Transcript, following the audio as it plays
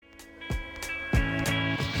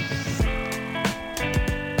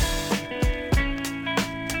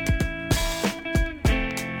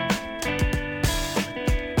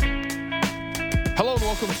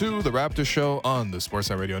to the Raptors Show on the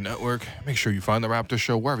Sportsnet Radio Network. Make sure you find the Raptors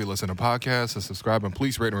Show wherever you listen to podcasts and subscribe, and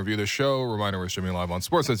please rate and review the show. Reminder, we're streaming live on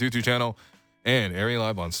Sportsnet's YouTube channel and airing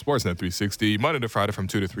live on Sportsnet 360 Monday to Friday from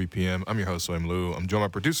 2 to 3 p.m. I'm your host, William Liu. I'm joined by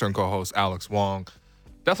producer and co-host Alex Wong.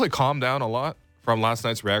 Definitely calmed down a lot from last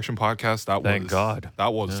night's reaction podcast. Thank God.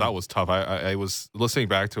 That was tough. I was listening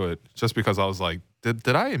back to it just because I was like,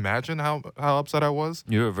 did I imagine how upset I was?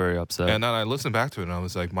 You were very upset. And then I listened back to it and I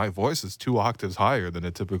was like, my voice is 2 octaves higher than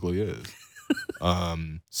it typically is.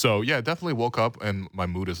 So yeah, definitely woke up and my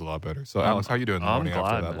mood is a lot better. So Alex, how you doing in the morning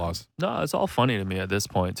after that loss? No, it's all funny to me at this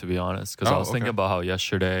point, to be honest, because I was thinking about how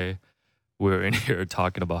yesterday we were in here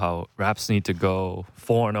talking about how Raps need to go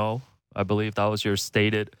 4-0. I believe that was your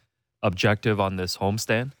stated objective on this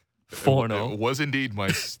homestand. 4-0. It was indeed my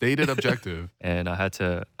stated objective. And I had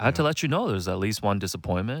to let you know there's at least one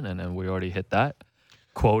disappointment, and we already hit that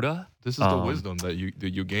quota. This is the wisdom that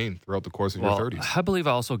you gained throughout the course of your 30s. I believe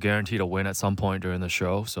I also guaranteed a win at some point during the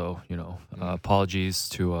show. So, apologies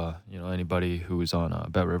to anybody who's on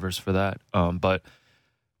Bet Rivers for that. But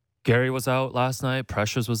Gary was out last night.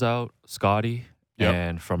 Precious was out. Scotty. Yep.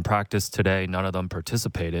 And from practice today, none of them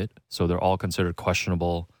participated. So they're all considered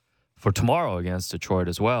questionable for tomorrow against Detroit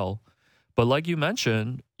as well. But like you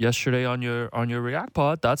mentioned yesterday on your React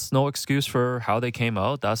pod, that's no excuse for how they came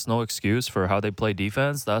out. That's no excuse for how they play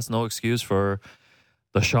defense. That's no excuse for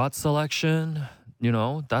the shot selection.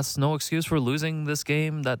 That's no excuse for losing this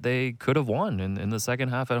game that they could have won in the second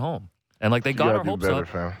half at home. And like they got our hopes up.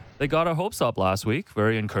 Fam. They got our hopes up last week.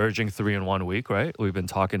 Very encouraging 3-1 week, right? We've been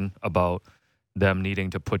talking about them needing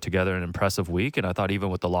to put together an impressive week. And I thought even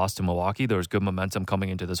with the loss to Milwaukee, there was good momentum coming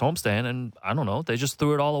into this homestand. And I don't know, they just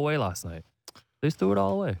threw it all away last night. They threw it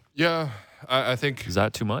all away. Yeah, I think... Is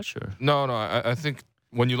that too much? Or? No, I think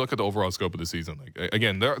when you look at the overall scope of the season, like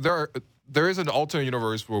again, there is an alternate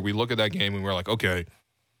universe where we look at that game and we're like, okay,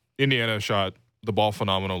 Indiana shot the ball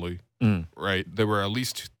phenomenally, right? There were at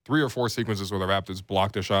least 3 or 4 sequences where the Raptors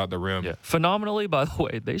blocked a shot at the rim. Yeah. Phenomenally, by the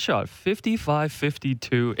way, they shot 55,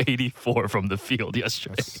 52, 84 from the field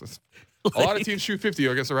yesterday. A lot of teams shoot 50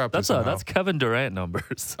 against the Raptors. That's Kevin Durant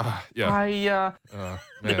numbers. Yeah.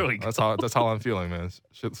 Man, that's how I'm feeling, man.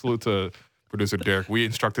 Salute to producer Derek. We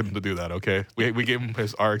instructed him to do that, okay? We gave him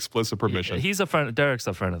our explicit permission. He's a friend. Derek's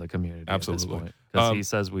a friend of the community. Absolutely. Because he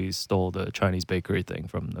says we stole the Chinese bakery thing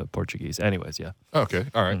from the Portuguese. Anyways, yeah. Okay,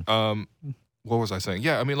 all right. What was I saying?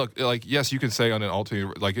 Yeah, I mean, look, like, yes, you can say on an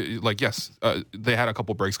alternate, yes, they had a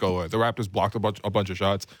couple breaks go away. The Raptors blocked a bunch of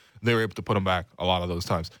shots. They were able to put them back a lot of those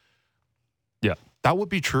times. Yeah. That would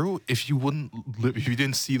be true if you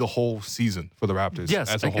didn't see the whole season for the Raptors.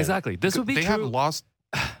 Yes, as a whole. Exactly. This would be true. They have lost.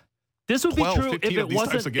 This would 12, be true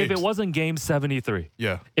if it wasn't game 73.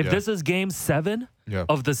 Yeah. If this is game 7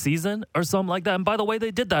 of the season or something like that. And by the way,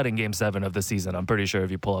 they did that in game 7 of the season. I'm pretty sure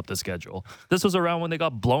if you pull up the schedule. This was around when they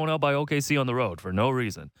got blown out by OKC on the road for no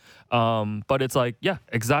reason. But it's like, yeah,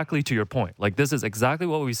 exactly to your point. Like, this is exactly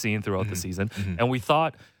what we've seen throughout the season. Mm-hmm. And we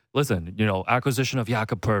thought, listen, acquisition of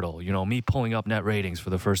Jakob Poeltl, me pulling up net ratings for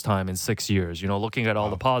the first time in 6 years, looking at all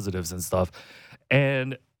the positives and stuff.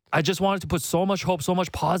 And I just wanted to put so much hope, so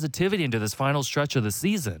much positivity into this final stretch of the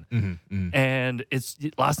season. Mm-hmm. And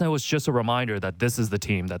last night was just a reminder that this is the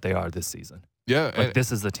team that they are this season. Yeah.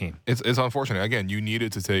 This is the team. It's unfortunate. Again, you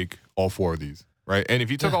needed to take all 4 of these, right? And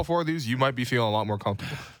if you took all 4 of these, you might be feeling a lot more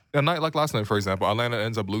comfortable. A night like last night, for example, Atlanta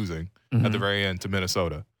ends up losing at the very end to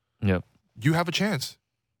Minnesota. Yep. You have a chance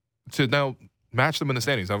to now match them in the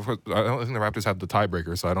standings. I don't think the Raptors have the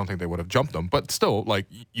tiebreaker, so I don't think they would have jumped them. But still, like,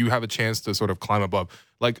 you have a chance to sort of climb above.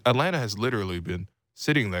 Like, Atlanta has literally been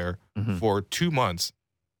sitting there for 2 months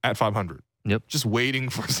at 500. Yep. Just waiting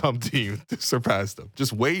for some team to surpass them.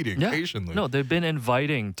 Just waiting patiently. No, they've been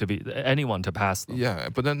inviting anyone to pass them. Yeah,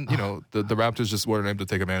 but then, the Raptors just weren't able to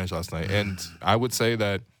take advantage last night. And I would say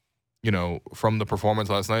that, from the performance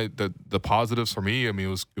last night, the positives for me, I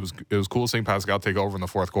mean, it was cool seeing Pascal take over in the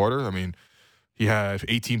fourth quarter. I mean, he had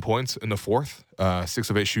 18 points in the fourth, 6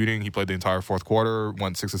 of 8 shooting. He played the entire fourth quarter,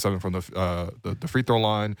 went 6 of 7 from the free throw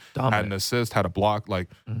line, had an assist, had a block. Like,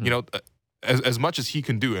 as much as he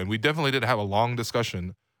can do, and we definitely did have a long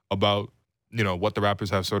discussion about, what the Raptors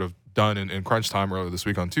have sort of done in crunch time earlier this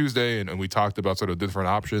week on Tuesday, and we talked about sort of different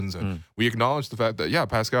options, and we acknowledged the fact that,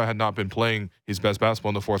 Pascal had not been playing his best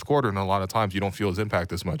basketball in the fourth quarter, and a lot of times you don't feel his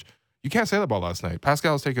impact as much. You can't say that about last night.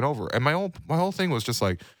 Pascal has taken over, and my whole thing was just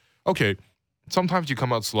like, okay, sometimes you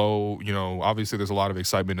come out slow. Obviously there's a lot of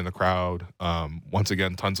excitement in the crowd. Once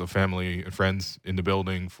again, tons of family and friends in the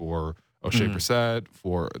building for O'Shea Brissett,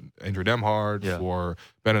 for Andrew Nemhard, for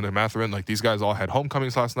Benedict Mathurin. Like, these guys all had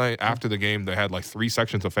homecomings last night. After the game, they had like 3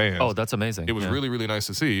 sections of fans. Oh, that's amazing. It was really, really nice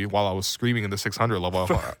to see while I was screaming in the 600 level.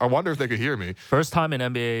 I wonder if they could hear me. First time in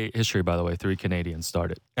NBA history, by the way, 3 Canadians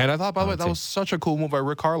started. And I thought, by the way, that was such a cool move by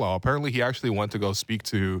Rick Carlisle. Apparently, he actually went to go speak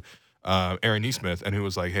to Aaron Nesmith, and he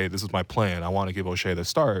was like, hey, this is my plan. I want to give O'Shea the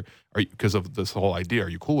start because of this whole idea. Are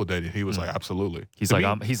you cool with it? And he was like, absolutely. He's like,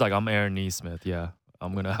 I'm Aaron Nesmith. Yeah.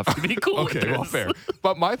 I'm going to have to be cool with this. Okay, well, fair.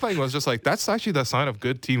 But my thing was just like, that's actually the sign of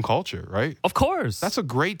good team culture, right? Of course. That's a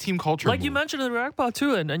great team culture Like move. you mentioned in the Rackpot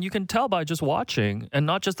too, and you can tell by just watching, and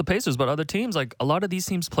not just the Pacers, but other teams, like a lot of these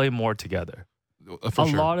teams play more together. For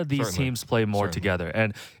sure. Lot of these teams play more together.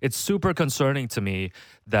 And it's super concerning to me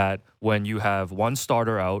that when you have one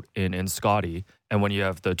starter out in Scotty, and when you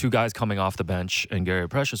have the 2 guys coming off the bench and Gary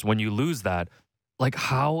Precious, when you lose that, like,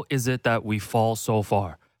 how is it that we fall so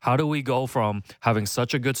far? How do we go from having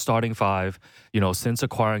such a good starting 5, since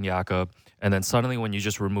acquiring Jakob, and then suddenly when you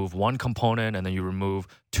just remove one component and then you remove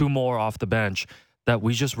 2 more off the bench, that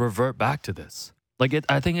we just revert back to this? Like,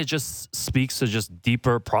 I think it just speaks to just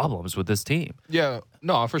deeper problems with this team. Yeah,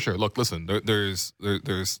 no, for sure. Look, listen, there's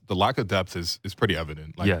the lack of depth is pretty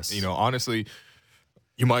evident. Like, yes. Honestly,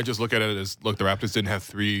 you might just look at it as, look, the Raptors didn't have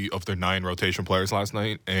 3 of their 9 rotation players last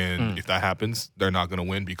night, and if that happens, they're not going to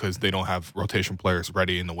win because they don't have rotation players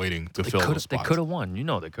ready in the waiting to fill those spots. They could have won.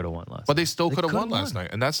 They could have won last night. But they still could have won last night.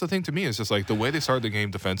 And that's the thing to me, is just like the way they started the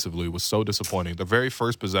game defensively was so disappointing. The very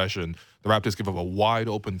first possession, the Raptors give up a wide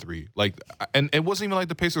open 3. Like, and it wasn't even like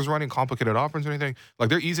the Pacers running complicated offense or anything. Like,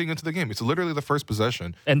 they're easing into the game. It's literally the first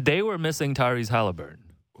possession. And they were missing Tyrese Halliburton,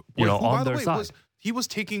 on their side. He was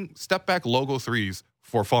taking step back logo 3s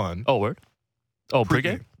for fun. Oh, word? Oh,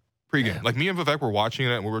 pregame? Pregame. Like, me and Vivek were watching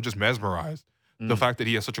it, and we were just mesmerized. The fact that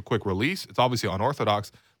he has such a quick release, it's obviously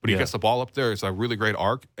unorthodox, but he gets the ball up there. It's a really great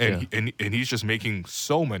arc, and he's just making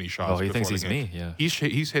so many shots. Oh, he thinks he's game. me. Yeah,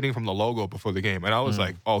 he's hitting from the logo before the game, and I was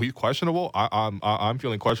like, oh, he's questionable. I'm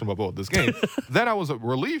feeling questionable about this game. Then I was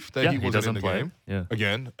relieved that he wasn't in the game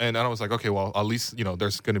again, and I was like, okay, well, at least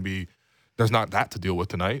there's not that to deal with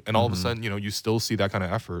tonight. And all of a sudden, you still see that kind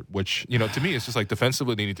of effort, which, to me, it's just like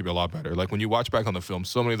defensively, they need to be a lot better. Like, when you watch back on the film,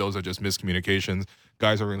 so many of those are just miscommunications.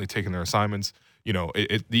 Guys are really taking their assignments.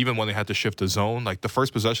 Even when they had to shift the zone, like the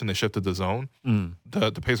first possession, they shifted the zone.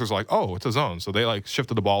 The Pacers were like, oh, it's a zone. So they like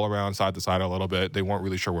shifted the ball around side to side a little bit. They weren't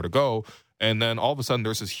really sure where to go. And then all of a sudden,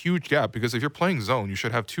 there's this huge gap, because if you're playing zone, you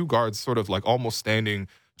should have 2 guards sort of like almost standing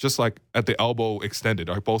just like at the elbow extended,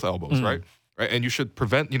 like both elbows, right? And you should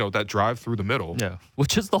prevent, that drive through the middle. Yeah,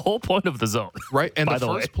 which is the whole point of the zone. Right, and the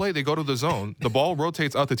first play, they go to the zone. The ball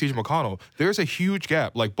rotates out to TJ McConnell. There's a huge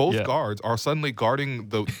gap. Like, both guards are suddenly guarding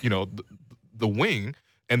the wing,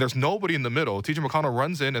 and there's nobody in the middle. TJ McConnell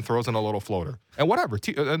runs in and throws in a little floater. And whatever.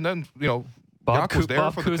 And then, Bob was there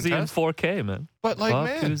Bob for the Cousy in contest. 4K, man. But, like, Bob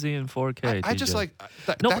man. Cousy in 4K. I just, like,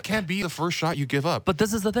 that can't be the first shot you give up. But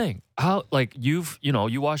this is the thing. How, like, you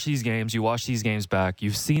watch these games back,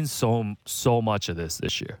 you've seen so much of this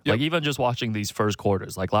year. Yep. Like, even just watching these first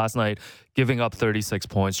quarters. Like, last night, giving up 36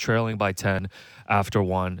 points, trailing by 10 after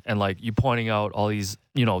 1, and, like, you pointing out all these,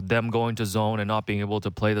 them going to zone and not being able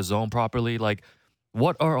to play the zone properly. Like,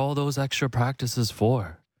 what are all those extra practices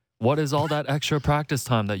for? What is all that extra practice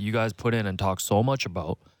time that you guys put in and talk so much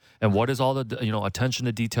about? And what is all the, attention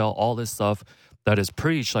to detail, all this stuff that is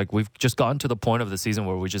preached? Like, we've just gotten to the point of the season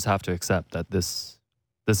where we just have to accept that this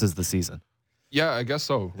is the season. Yeah, I guess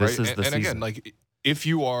so. Right. And again, like, if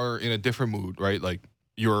you are in a different mood, right? Like,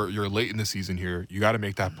 you're late in the season here. You got to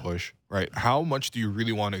make that push, right? How much do you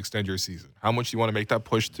really want to extend your season? How much do you want to make that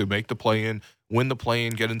push to make the play-in, win the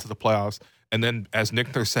play-in, get into the playoffs? And then, as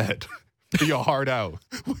Nickner said, be a hard out.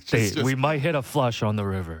 We might hit a flush on the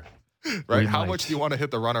river. Right? How much do you want to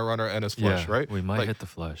hit the runner and his flush, right? We might hit the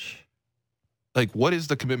flush. Like, what is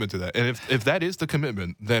the commitment to that? And if that is the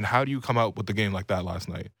commitment, then how do you come out with the game like that last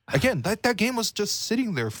night? Again, that game was just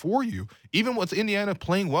sitting there for you. Even with Indiana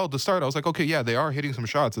playing well to start, I was like, okay, yeah, they are hitting some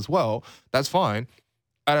shots as well. That's fine.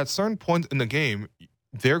 At a certain point in the game,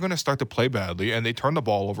 they're going to start to play badly, and they turned the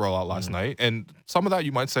ball over a lot last night. And some of that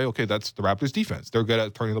you might say, okay, that's the Raptors' defense. They're good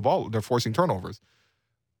at turning the ball. They're forcing turnovers.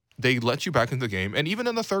 They let you back into the game. And even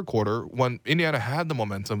in the third quarter, when Indiana had the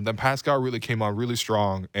momentum, then Pascal really came on really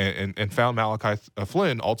strong and found Malachi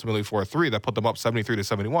Flynn ultimately for a 3 that put them up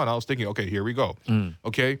 73-71. I was thinking, okay, here we go.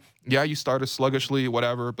 Okay, yeah, you started sluggishly,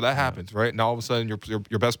 whatever, but that happens, right? Now all of a sudden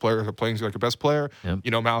your best players are playing like your best player. Yep.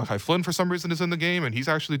 Malachi Flynn for some reason is in the game, and he's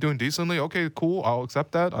actually doing decently. Okay, cool, I'll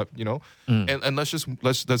accept that. And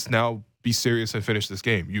let's now be serious and finish this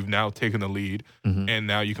game. You've now taken the lead, and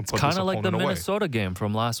now you can put this kind of like opponent the away. Minnesota game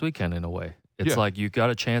from last weekend in a way. It's like you got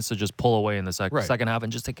a chance to just pull away in the second half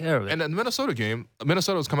and just take care of it. And in the Minnesota game,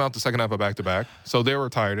 Minnesota was coming out the second half of back-to-back, so they were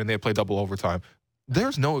tired and they played double overtime.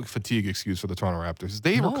 There's no fatigue excuse for the Toronto Raptors.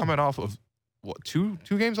 They were coming off of, what, two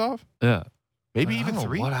games off? Yeah. Maybe even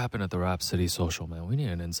 3? What happened at the Rap City social, man? We need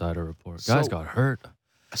an insider report. Guys got hurt.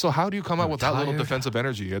 So how do you come out with that little defensive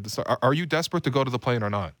energy at the start? Are you desperate to go to the plane or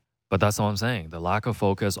not? But that's all I'm saying. The lack of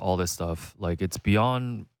focus, all this stuff, like it's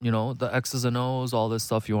beyond, the X's and O's, all this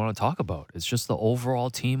stuff you want to talk about. It's just the overall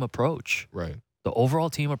team approach. Right. The overall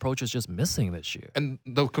team approach is just missing this year. And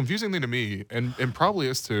the confusing thing to me, and probably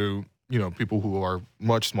is to, people who are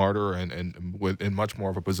much smarter and in much more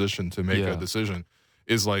of a position to make a decision,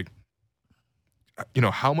 is like,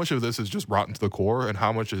 how much of this is just rotten to the core and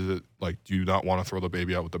how much is it like, do you not want to throw the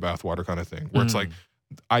baby out with the bathwater kind of thing? Where it's like,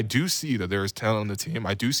 I do see that there is talent on the team.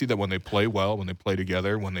 I do see that when they play well, when they play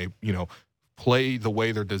together, when they, play the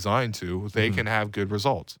way they're designed to, they can have good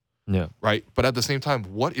results. Yeah. Right. But at the same time,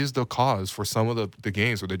 what is the cause for some of the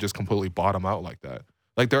games where they just completely bottom out like that?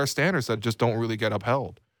 Like there are standards that just don't really get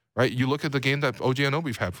upheld. Right? You look at the game that OG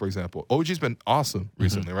Anunoby's had, for example. OG's been awesome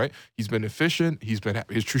recently, right? He's been efficient. His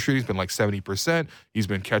true shooting's been like 70%. He's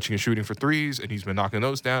been catching and shooting for threes, and he's been knocking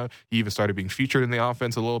those down. He even started being featured in the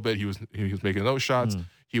offense a little bit. He was making those shots.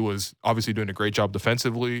 He was obviously doing a great job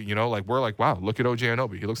defensively. We're like, wow, look at OG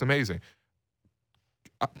Anunoby. He looks amazing.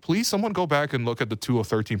 Please, someone go back and look at the 2 of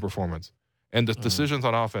 13 performance and the decisions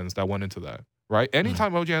on offense that went into that, right?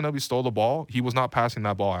 Anytime OG Anunoby stole the ball, he was not passing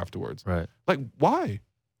that ball afterwards. Right. Like, why?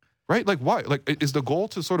 Right? Like, why? Like, is the goal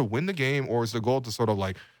to sort of win the game, or is the goal to sort of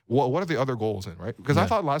like, what are the other goals in, right? Because I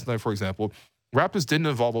thought last night, for example, Raptors didn't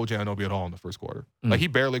involve OG Anunoby at all in the first quarter. Like, he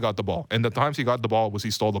barely got the ball. And the times he got the ball was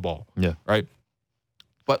he stole the ball. Yeah. Right?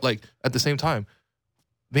 But, like, at the same time,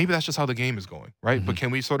 maybe that's just how the game is going, right? But can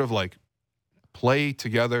we sort of, like, play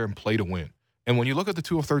together and play to win? And when you look at the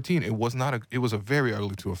 2 of 13, it was a very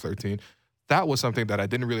ugly 2 of 13. That was something that I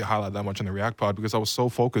didn't really highlight that much in the React Pod because I was so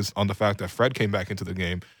focused on the fact that Fred came back into the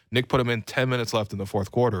game. Nick put him in 10 minutes left in the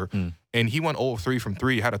fourth quarter, and he went 0 of 3 from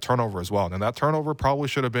 3, had a turnover as well. And that turnover probably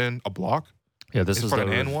should have been a block. Yeah, this was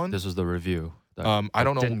the review. I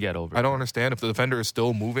don't know. Didn't get over. I don't understand if the defender is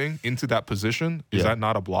still moving into that position. Is that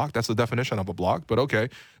not a block? That's the definition of a block. But okay,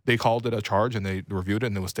 they called it a charge and they reviewed it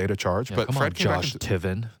and it was state of charge. Yeah, but Fred came Josh back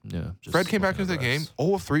Tiven. Fred came back into the game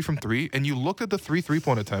 0 of 3 from 3, and you looked at the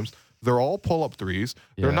 3-point attempts. They're all pull-up threes.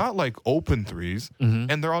 They're not like open threes,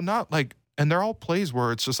 and they're all not like. And they're all plays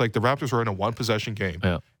where it's just like the Raptors were in a one-possession game.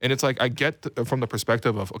 Yeah. And it's like I get from the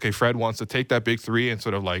perspective of, okay, Fred wants to take that big 3 and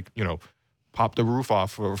sort of like, pop the roof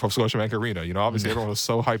off from Scotiabank Arena. Obviously everyone was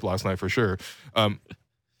so hyped last night for sure.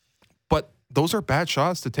 But those are bad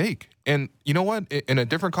shots to take. And you know what? In a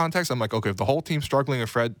different context, I'm like, okay, if the whole team's struggling and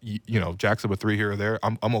Fred, jacks up a 3 here or there,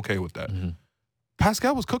 I'm okay with that.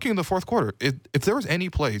 Pascal was cooking in the fourth quarter. If there was any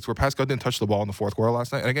plays where Pascal didn't touch the ball in the fourth quarter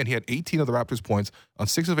last night, and again, he had 18 of the Raptors' points on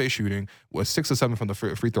 6 of 8 shooting, was 6 of 7 from the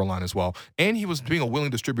free throw line as well, and he was being a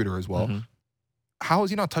willing distributor as well. How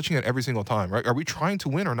is he not touching it every single time, right? Are we trying to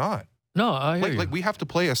win or not? No, I hear you. Like we have to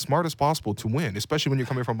play as smart as possible to win, especially when you're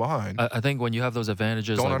coming from behind. I think when you have those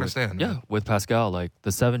advantages, don't understand. With Pascal, like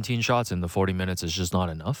the 17 shots in the 40 minutes is just not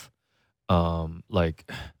enough.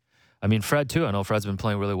 Fred too. I know Fred's been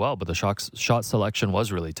playing really well, but the shot selection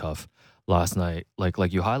was really tough last night.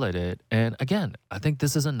 Like you highlighted, and again, I think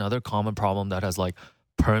this is another common problem that has like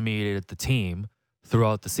permeated the team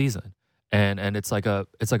throughout the season, and it's like a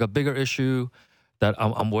bigger issue that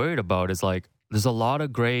I'm worried about. Is like there's a lot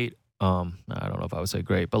of great. I don't know if I would say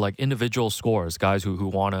great, but like individual scorers, guys who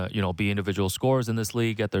want to be individual scorers in this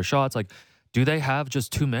league, get their shots. Like, do they have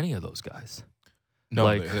just too many of those guys? No,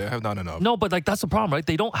 they have not enough. No, but like that's the problem, right?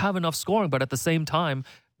 They don't have enough scoring, but at the same time,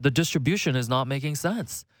 the distribution is not making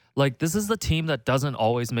sense. Like this is the team that doesn't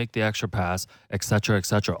always make the extra pass, et cetera,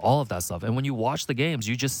 all of that stuff. And when you watch the games,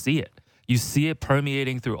 you just see it. You see it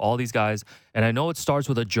permeating through all these guys. And I know it starts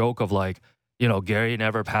with a joke of like, Gary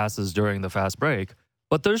never passes during the fast break,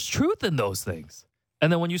 but there's truth in those things.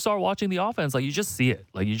 And then when you start watching the offense, like you just see it.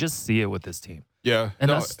 Like you just see it with this team. Yeah. And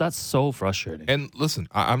that's so frustrating. And listen,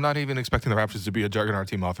 I'm not even expecting the Raptors to be a juggernaut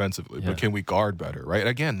team offensively, but can we guard better, right?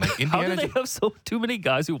 Again, like Indiana. How do they have too many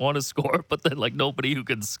guys who want to score, but then like nobody who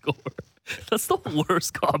can score? That's the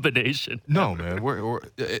worst combination. No, man.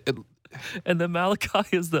 And then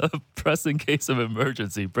Malachi is the breaking case of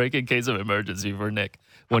emergency for Nick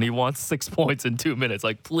when he wants 6 points in 2 minutes.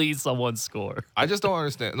 Like, please, someone score. I just don't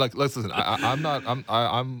understand. Like, listen,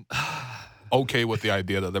 I'm okay with the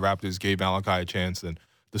idea that the Raptors gave Malachi a chance and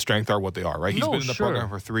the strength are what they are, right? He's been in the program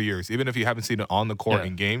for 3 years. Even if you haven't seen it on the court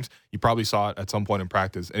in games, you probably saw it at some point in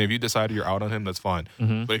practice. And if you decided you're out on him, that's fine.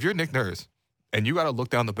 But if you're Nick Nurse and you got to look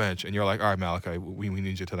down the bench, and you're like, all right, Malachi, we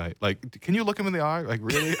need you tonight. Like, can you look him in the eye? Like,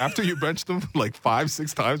 really? After you benched him like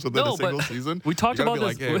 5-6 times within a single season, we talked about this.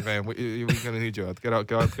 Like, hey, man, we're gonna need you. Get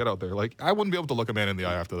out there. Like, I wouldn't be able to look a man in the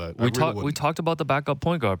eye after that. We talked about the backup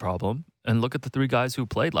point guard problem, and look at the 3 guys who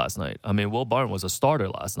played last night. I mean, Will Barton was a starter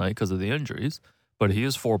last night because of the injuries, but he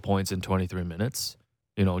is 4 points in 23 minutes.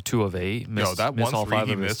 2 of 8. That missed all 1 3 5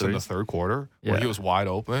 he of his missed in the threes. third quarter where he was wide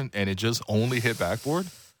open and it just only hit backboard.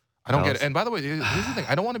 I don't get it. And by the way, here's the thing.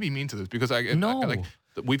 I don't want to be mean to this because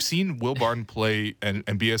we've seen Will Barton play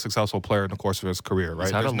and be a successful player in the course of his career, right?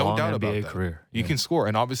 He's had There's a no long doubt NBA about that. career. He can score,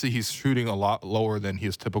 and obviously he's shooting a lot lower than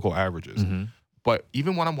his typical averages. Mm-hmm. But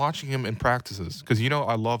even when I'm watching him in practices, because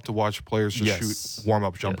I love to watch players just shoot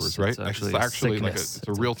warm-up jumpers, right? It's actually like it's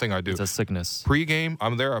a real thing I do. It's a sickness. Pre-game,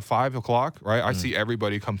 I'm there at 5 o'clock, right? I see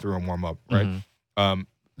everybody come through and warm up, right? Mm-hmm.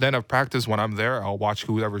 Then at practice, when I'm there, I'll watch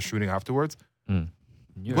whoever's shooting afterwards.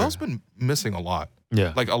 Will's been missing a lot.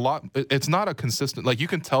 Yeah. Like a lot. It's not a consistent, like you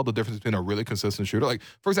can tell the difference between a really consistent shooter. Like,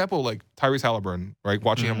 for example, like Tyrese Halliburton, right?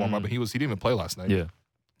 Watching him warm up, and he didn't even play last night. Yeah.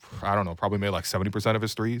 I don't know, probably made like 70% of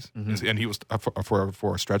his threes. And he was,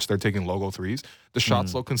 for a stretch, they're taking logo threes. The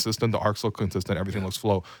shots look consistent. The arcs look consistent. Everything looks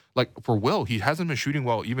flow. Like for Will, he hasn't been shooting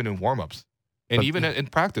well even in warmups. And even in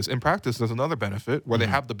practice. In practice, there's another benefit where they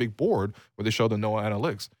have the big board where they show the Noah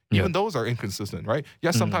analytics. Even those are inconsistent, right?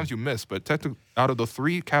 Yes, sometimes you miss, but out of the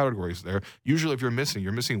 3 categories there, usually if you're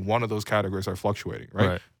missing one of those categories are fluctuating,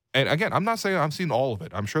 right? And again, I'm not saying I've seen all of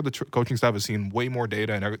it. I'm sure the coaching staff has seen way more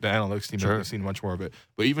data, and the analytics team has seen much more of it.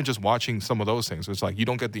 But even just watching some of those things, it's like you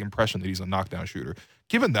don't get the impression that he's a knockdown shooter.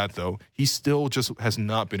 Given that, though, he still just has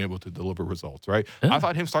not been able to deliver results, right? I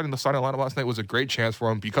thought him starting the starting lineup last night was a great chance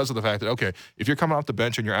for him because of the fact that, okay, if you're coming off the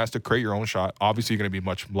bench and you're asked to create your own shot, obviously you're going to be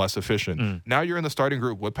much less efficient. Now you're in the starting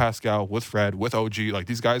group with Pascal, with Fred, with OG. Like,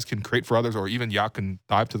 these guys can create for others, or even Yak can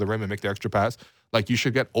dive to the rim and make the extra pass. Like, you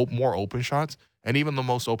should get more open shots. And even the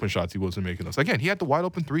most open shots, he wasn't making those. Again, he had the wide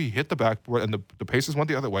open 3, hit the backboard, and the Pacers went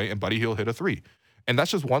the other way, and Buddy Hield hit a 3. And that's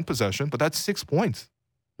just one possession, but that's 6 points.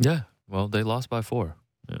 Yeah. Well, they lost by 4.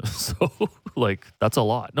 Yeah. So, that's a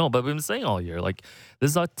lot. No, but we've been saying all year,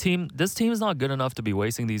 this team is not good enough to be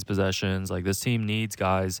wasting these possessions. Like, this team needs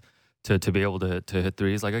guys to be able to hit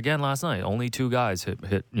threes. Like, again, last night, only 2 guys hit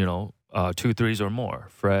 2 threes or more.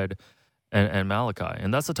 Fred and Malachi.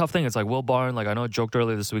 And that's the tough thing. It's like Will Barton, I know I joked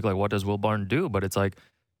earlier this week, what does Will Barton do? But it's like,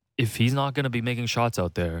 if he's not going to be making shots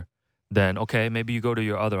out there, then, okay, maybe you go to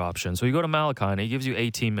your other option. So you go to Malachi, and he gives you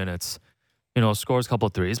 18 minutes, scores a couple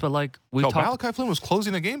of threes. But, Malachi Flynn was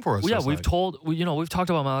closing the game for us. Yeah, we've talked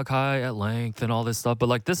about Malachi at length and all this stuff.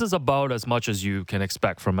 But, this is about as much as you can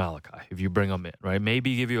expect from Malachi if you bring him in, right?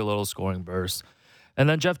 Maybe give you a little scoring burst. And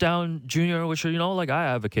then Jeff Down Jr., which, I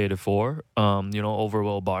advocated for, over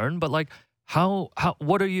Will Barton. But,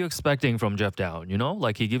 what are you expecting from Jeff Down?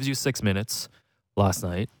 He gives you 6 minutes last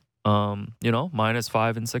night, minus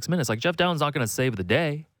 5 and 6 minutes. Jeff Down's not going to save the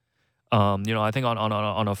day. I think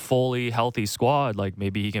on a fully healthy squad,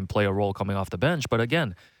 maybe he can play a role coming off the bench. But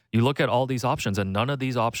again, you look at all these options, and none of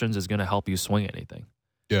these options is going to help you swing anything.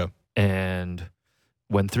 Yeah. And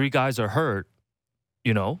when 3 guys are hurt,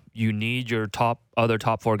 you need your other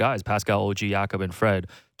top 4 guys, Pascal, OG, Jakob, and Fred,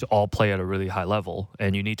 to all play at a really high level,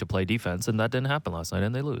 and you need to play defense, and that didn't happen last night,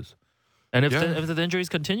 and they lose. And if the injuries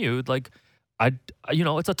continued,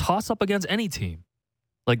 it's a toss-up against any team.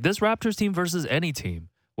 This Raptors team versus any team,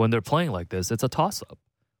 when they're playing like this, it's a toss-up.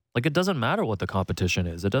 It doesn't matter what the competition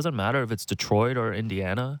is. It doesn't matter if it's Detroit or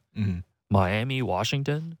Indiana, Miami,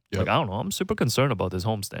 Washington. Yep. I don't know. I'm super concerned about this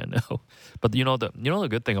homestand now. But the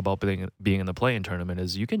good thing about being in the play-in tournament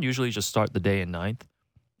is you can usually just start the day in 9th,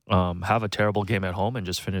 have a terrible game at home, and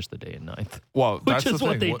just finish the day in 9th. Well, that's the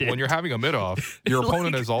thing. When you're having a mid-off, your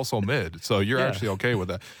opponent is also mid, so you're actually okay with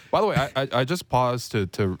that. By the way, I just paused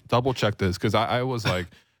to double-check this because I was like,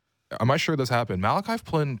 am I sure this happened? Malachi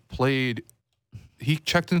Flynn played – he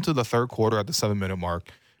checked into the third quarter at the 7-minute mark,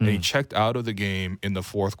 and he checked out of the game in the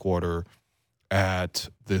fourth quarter at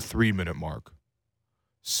the 3-minute mark.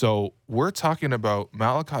 So we're talking about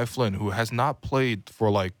Malachi Flynn, who has not played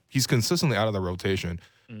for he's consistently out of the rotation,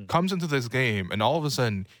 comes into this game, and all of a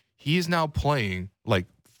sudden he's now playing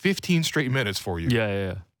 15 straight minutes for you.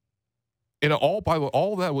 Yeah. And all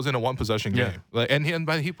of that was in a one possession game. By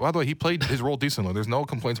the way, he played his role decently. There's no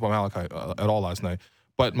complaints about Malachi at all last night.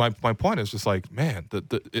 But my point is just man,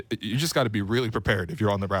 you just got to be really prepared if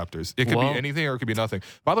you're on the Raptors. It could be anything or it could be nothing.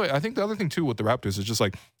 By the way, I think the other thing too with the Raptors is just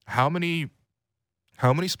how many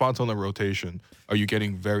spots on the rotation are you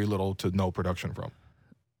getting very little to no production from?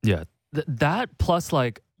 Yeah, that plus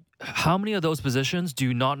how many of those positions do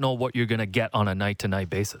you not know what you're going to get on a night-to-night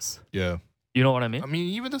basis? Yeah. You know what I mean? I mean,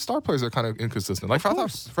 even the star players are kind of inconsistent. Like, I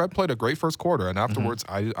thought Fred played a great first quarter, and afterwards,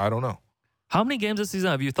 I don't know. How many games this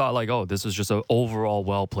season have you thought, like, oh, this was just an overall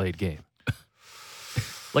well-played game?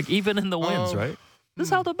 Like, even in the wins, right? This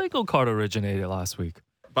is how the bingo card originated last week.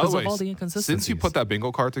 By the way, all the inconsistencies. since you put that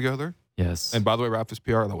bingo card together, yes. And by the way, Raptors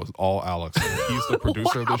PR, that was all Alex. He's the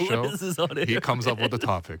producer of the show. This is on He comes up with the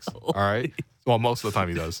topics. All right. Well, most of the time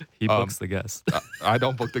he does. He books the guests. I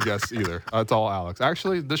don't book the guests either. It's all Alex.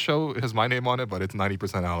 Actually, this show has my name on it, but it's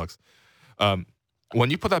 90% Alex. When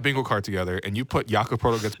you put that bingo card together and you put Jakob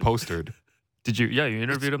Poeltl gets postered. Did you? Yeah, you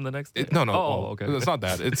interviewed him the next day. No. Oh, okay. It's not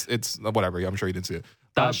that. It's whatever. I'm sure you didn't see it.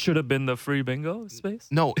 That should have been the free bingo space.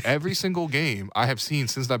 No, every single game I have seen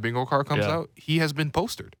since that bingo card comes out, he has been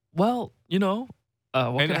postered. Well, you know,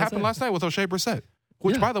 what and it happened last night with O'Shea Brissett,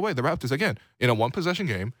 which, by the way, the Raptors again in a one-possession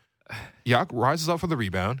game. Yak rises up for the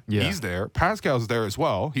rebound. Yeah. He's there. Pascal's there as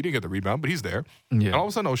well. He didn't get the rebound, but he's there. Yeah. And all of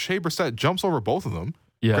a sudden, O'Shea Brissett jumps over both of them.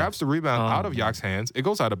 Yeah. Grabs the rebound out of Yak's hands. It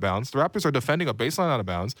goes out of bounds. The Raptors are defending a baseline out of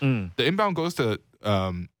bounds. The inbound goes to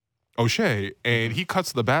O'Shea, and he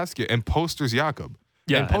cuts the basket and posters Jakob.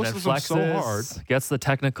 Yeah, and posters him so hard. Gets the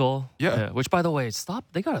technical. Yeah. Which, by the way,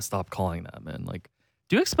 they got to stop calling that, man. Like,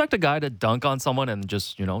 do you expect a guy to dunk on someone and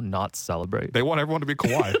just, not celebrate? They want everyone to be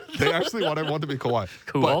Kawhi. They actually want everyone to be Kawhi.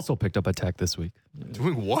 Who also picked up a tech this week.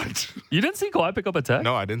 Doing what? You didn't see Kawhi pick up a tech?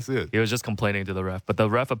 No, I didn't see it. He was just complaining to the ref, but the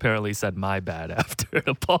ref apparently said my bad after and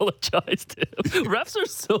apologized to him. Refs are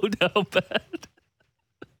so down bad.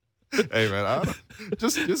 Hey, man,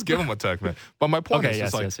 just give him a tech, man. But my point is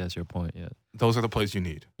yes, your point, yeah. Those are the plays you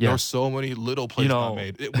need. Yeah. There are so many little plays not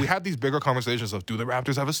made. We had these bigger conversations of, do the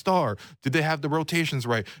Raptors have a star? Did they have the rotations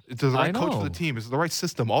right? Is the right coach for the team? Is it the right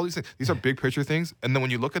system? All these things. These are big picture things. And then when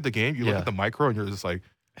you look at the game, you look at the micro, and you're just like,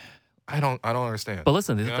 I don't understand. But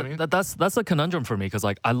listen, that's a conundrum for me, because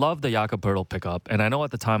like I love the Jakob Poeltl pickup, and I know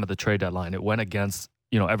at the time of the trade deadline it went against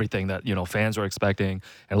everything that fans were expecting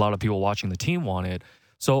and a lot of people watching the team wanted.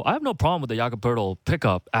 So I have no problem with the Jakob Poeltl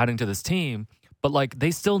pickup adding to this team, but like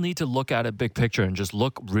they still need to look at it big picture and just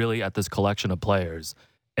look really at this collection of players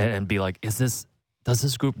and be like, does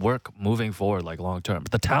this group work moving forward like long term?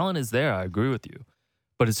 The talent is there, I agree with you,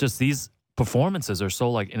 but it's just these performances are so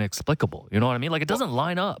like inexplicable. You know what I mean? Like it doesn't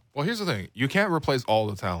line up. Well, here's the thing: you can't replace all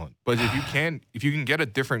the talent, but if you can get a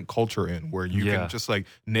different culture in where you can just like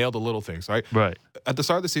nail the little things, right? Right. At the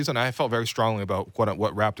start of the season, I felt very strongly about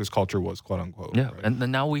what Raptors culture was, quote unquote. Yeah, right? and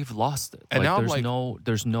then now we've lost it. And like, now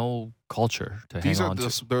there's no culture to hang on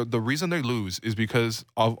to. The reason they lose is because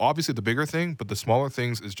of obviously the bigger thing, but the smaller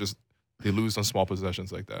things is just. They lose on small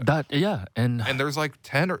possessions like that. And there's like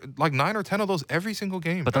 9 or 10 of those every single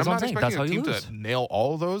game. But that's what I'm saying. That's how you lose. A team to nail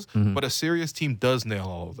all of those, but a serious team does nail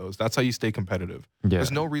all of those. That's how you stay competitive. Yeah.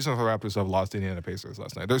 There's no reason for the Raptors to have lost Indiana Pacers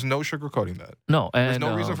last night. There's no sugarcoating that. No, and there's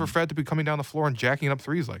no reason for Fred to be coming down the floor and jacking up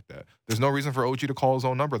threes like that. There's no reason for OG to call his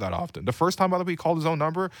own number that often. The first time, by the way, he called his own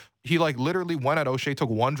number, he like literally went at O'Shea,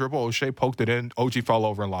 took one dribble, O'Shea poked it in, OG fell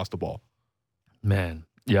over and lost the ball. Man.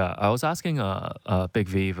 Yeah, I was asking Big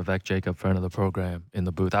V, Vivek Jacob, friend of the program, in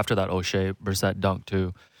the booth after that O'Shea Brissett dunk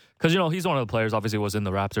too, because he's one of the players. Obviously, was in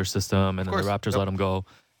the Raptors system, and then the Raptors let him go.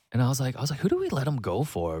 And I was like, who do we let him go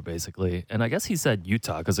for, basically? And I guess he said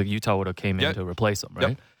Utah, because like Utah would have came in to replace him, right?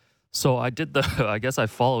 Yep. So I did I guess I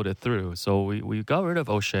followed it through. So we got rid of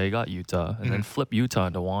O'Shea, got Utah, and then flipped Utah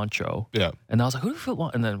into Wancho. Yeah. And I was like, who do we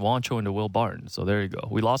flip? And then Wancho into Will Barton. So there you go.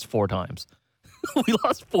 We lost 4 times. We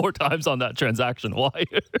lost 4 times on that transaction wire.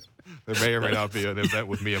 There may or may not be an event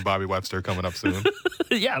with me and Bobby Webster coming up soon.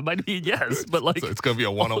 Yeah, it might be, yes. But like, so it's going to be a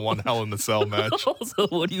one-on-one Hell in the Cell match. Also,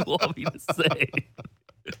 what do you want me to say?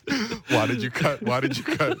 Why did you cut? Why did you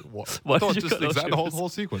cut the whole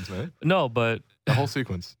sequence, man? No, but the whole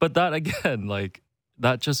sequence. But that again, like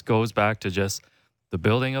that just goes back to just the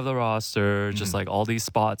building of the roster, just like all these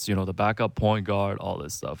spots, the backup point guard, all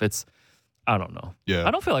this stuff. I don't know. Yeah.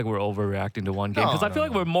 I don't feel like we're overreacting to one game because I feel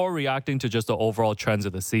like we're more reacting to just the overall trends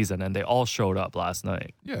of the season, and they all showed up last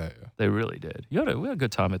night. Yeah. They really did. We had a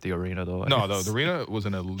good time at the arena, though. The arena was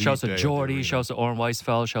an elite. Shouts to Jordy, shouts to Oren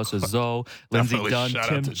Weisfeld, shouts to Zoe, Lindsey Dunn,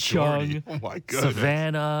 Tim Chung, oh my goodness.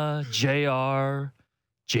 Savannah, JR,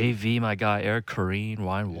 JV, my guy, Eric Kareen,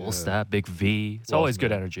 Ryan Wolstadt, Big V. It's always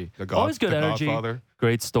good energy. Always good energy. Godfather.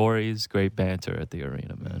 Great stories, great banter at the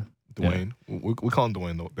arena, man. Dwayne. Yeah. We call him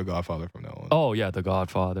Dwayne, the Godfather from now on. Oh, yeah, the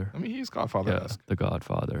Godfather. I mean, he's Godfather-esque. Yeah, the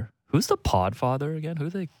Godfather. Who's the Podfather again? Who are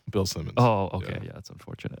they? Bill Simmons. Oh, okay. Yeah, that's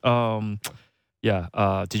unfortunate.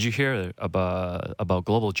 Did you hear about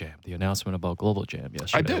Global Jam, the announcement about Global Jam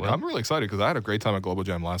yesterday? I did. I'm really excited because I had a great time at Global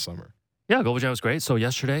Jam last summer. Yeah, Global Jam was great. So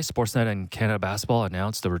yesterday, Sportsnet and Canada Basketball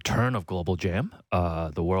announced the return of Global Jam,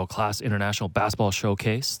 the world-class international basketball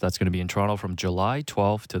showcase. That's going to be in Toronto from July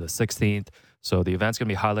 12th to the 16th. So the event's going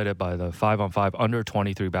to be highlighted by the 5-on-5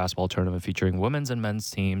 under-23 basketball tournament featuring women's and men's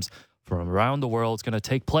teams from around the world. It's going to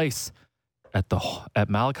take place at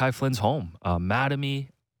Malachi Flynn's home, Mattamy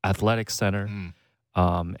Athletics Center.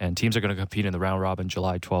 And teams are going to compete in the round robin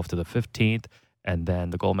July 12th to the 15th. And then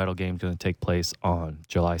the gold medal game is going to take place on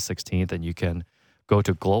July 16th. And you can go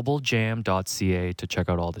to globaljam.ca to check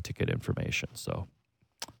out all the ticket information. So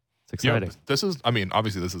it's exciting. Yeah, this is,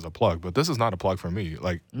 obviously this is a plug, but this is not a plug for me.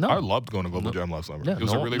 Like, No. I loved going to Global Jam last summer. Yeah, It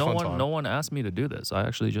was a really fun time. No one asked me to do this. I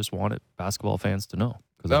actually just wanted basketball fans to know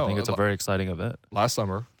because I think it's a very exciting event. Last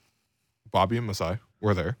summer, Bobby and Masai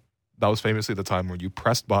were there. That was famously the time where you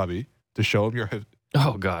pressed Bobby to show him your hip.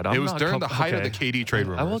 Oh, God. It was during the height of the KD trade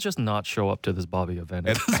rumors. I will just not show up to this Bobby event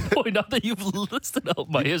at this point. Now that you've listed out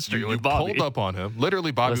my history with Bobby. Pulled up on him.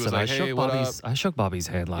 Literally, Bobby was like, hey, what up? I shook Bobby's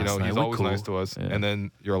hand last night. He's always nice to us. Yeah. And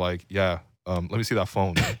then you're like, yeah, let me see that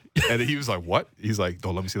phone. And he was like, what? He's like,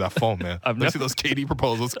 don't let me see that phone, man. Let me see those KD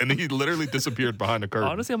proposals. And then he literally disappeared behind the curtain.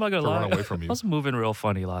 Honestly, I'm not going to lie. Run away from you. I was moving real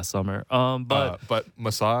funny last summer. But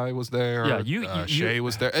Masai was there. Yeah, Shea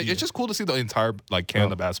was there. It's just cool to see the entire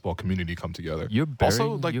Canada basketball community come together. You're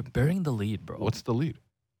bearing the lead, bro. What's the lead?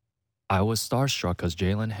 I was starstruck because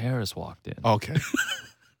Jalen Harris walked in. Okay.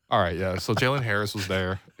 All right, yeah. So Jalen Harris was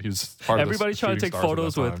there. He was part of Everybody's trying to take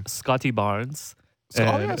photos with Scotty Barnes.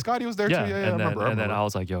 So, Scotty was there too. Yeah, I remember. And then I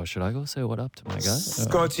was like, yo, should I go say what up to my guy?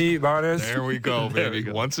 Scotty Barnes. There we go, baby.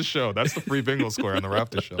 Once a show. That's the free bingo square on the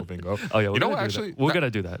Raptors show, bingo. Oh, yeah. We're going to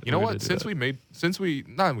do that. You know what? We made fun of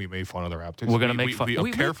the Raptors. We're going to make fun.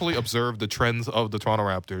 We carefully observed the trends of the Toronto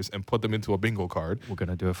Raptors and put them into a bingo card. We're going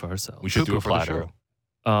to do it for ourselves. We should do it for the show.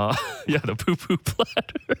 Yeah, the poo-poo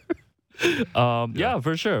platter. Yeah,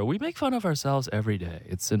 for sure. We make fun of ourselves every day.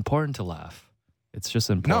 It's important to laugh. It's just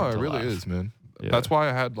important. No, it really is, man. Yeah. That's why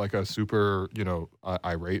I had a super,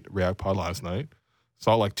 irate React pod last night.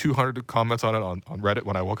 Saw 200 comments on it on Reddit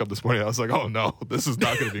when I woke up this morning. I was like, oh no, this is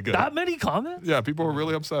not going to be good. That many comments? Yeah, people were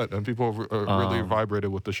really upset and people really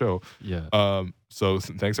vibrated with the show. Yeah. So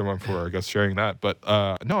thanks everyone for, I guess, sharing that. But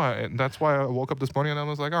that's why I woke up this morning and I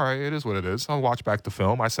was like, all right, it is what it is. I'll watch back the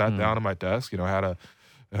film. I sat down at my desk, I had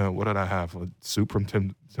what did I have? Soup from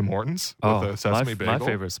Tim Hortons with a sesame bagel. My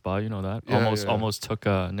favorite spot, you know that. Yeah, Almost took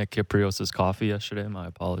Nick Kiprios' coffee yesterday. My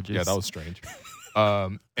apologies. Yeah, that was strange.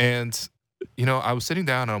 And I was sitting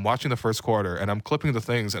down and I'm watching the first quarter and I'm clipping the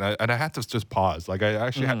things and I had to just pause. I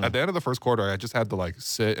actually had, at the end of the first quarter, I just had to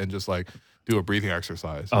sit and just do a breathing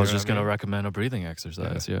exercise. I was just going to recommend a breathing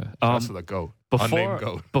exercise. Yeah. That's the goat. Unnamed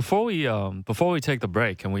goat. Before we take the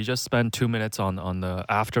break, can we just spend 2 minutes on the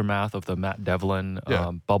aftermath of the Matt Devlin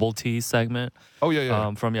bubble tea segment? Oh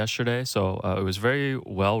yeah. From yesterday. So it was very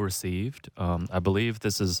well received. I believe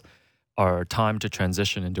this is our time to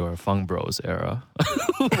transition into our Fung Bros era.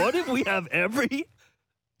 What if we have every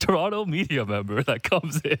Toronto media member that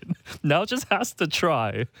comes in now just has to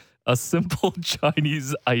try a simple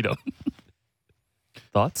Chinese item?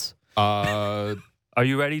 Thoughts? Are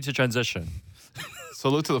you ready to transition?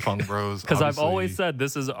 Salute to the Fung Bros. Because I've always said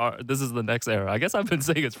this is the next era. I guess I've been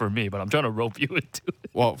saying it's for me, but I'm trying to rope you into it.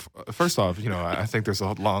 Well, first off, I think there's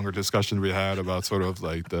a longer discussion we had about sort of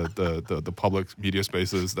the public media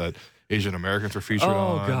spaces that Asian Americans were featured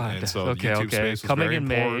on. Oh, God. And so okay. space was coming very in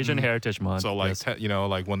important. May, Asian Heritage Month. So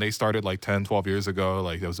when they started 10, 12 years ago,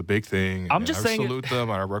 there was a big thing. I'm just saying I salute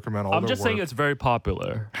them. I recommend all their work. I'm just saying it's very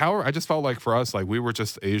popular. However, I just felt like for us, we were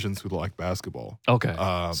just Asians who like basketball. Okay.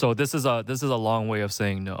 So this is a long way of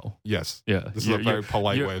saying no. Yes. Yeah. This is a very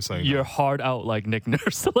polite way of saying you're no. hard out like Nick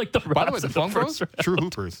Nurse. The By the way, the Fung Bros, true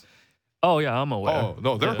hoopers. Oh yeah, I'm aware. Oh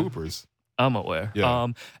no, they're hoopers. I'm aware. Yeah.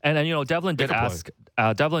 And then Devlin did ask.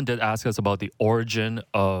 Devlin did ask us about the origin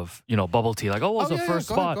of bubble tea. What was the first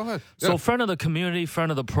spot? Go ahead. So friend of the community,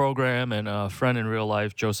 friend of the program, and friend in real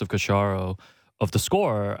life, Joseph Cacharo of The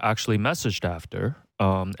Score, actually messaged after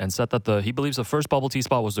and said that he believes the first bubble tea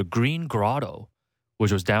spot was the Green Grotto,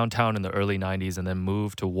 which was downtown in the early 90s and then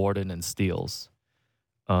moved to Warden and Steeles.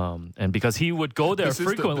 And because he would go there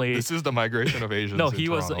frequently. This is the migration of Asians. No, he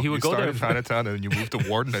would go there in Chinatown and you moved to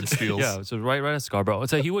Warden and Steeles. Yeah, so right at Scarborough.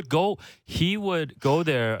 So he would go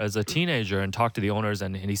there as a teenager and talk to the owners,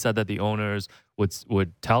 and he said that the owners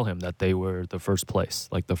would tell him that they were the first place,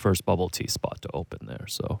 the first bubble tea spot to open there.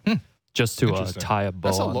 So just to tie a bow.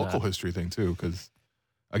 That's a on local that. history thing too, because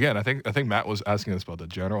again, I think Matt was asking us about the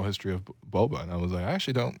general history of boba, and I was like, I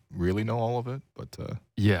actually don't really know all of it, but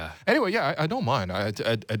yeah. Anyway, yeah, I don't mind. I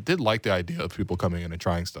did like the idea of people coming in and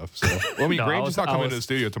trying stuff. So, well, I mean, No, Grange is not coming into the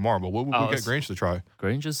studio tomorrow, but we'll get Grange to try.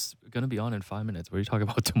 Grange is going to be on in 5 minutes. What are you talking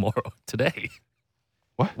about tomorrow? Today.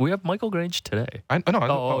 What? We have Michael Grange today. I know.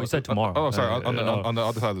 Oh, you said tomorrow. Oh, sorry. On the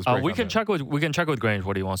other side of this break. We can check with Grange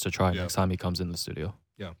what he wants to try Yeah. next time he comes in the studio.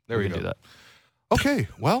 Yeah, there we can go. do that. Okay,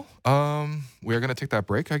 well, we are going to take that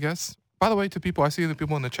break, I guess. By the way, to people, I see the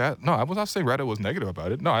people in the chat. No, I was not saying Reddit was negative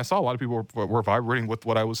about it. No, I saw a lot of people were vibrating with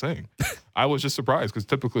what I was saying. I was just surprised because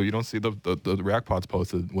typically you don't see the React Pods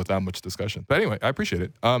posted with that much discussion. But anyway, I appreciate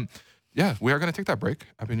it. Yeah, we are going to take that break.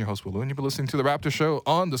 I've been your host, Will Lou, and you've been listening to The Raptor Show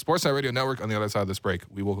on the Sportsnet Radio Network. On the other side of this break,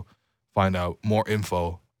 we will find out more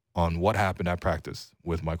info on what happened at practice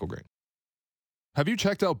with Michael Grange. Have you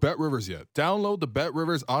checked out BetRivers yet? Download the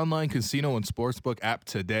BetRivers online casino and sportsbook app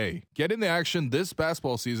today. Get in the action this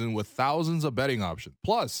basketball season with thousands of betting options.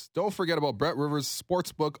 Plus, don't forget about BetRivers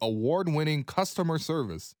Sportsbook award-winning customer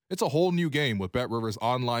service. It's a whole new game with BetRivers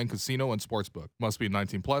online casino and sportsbook. Must be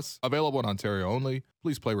 18 plus. Available in Ontario only.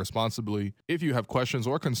 Please play responsibly. If you have questions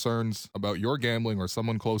or concerns about your gambling or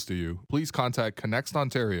someone close to you, please contact Connect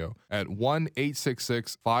Ontario at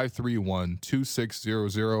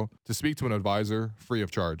 1-866-531-2600 to speak to an advisor free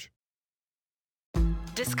of charge.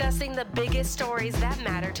 Discussing the biggest stories that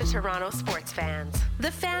matter to Toronto sports fans.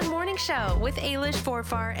 The Fan Morning Show with Ailish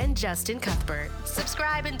Forfar and Justin Cuthbert.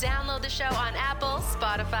 Subscribe and download the show on Apple,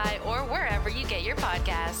 Spotify, or wherever you get your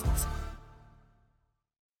podcasts.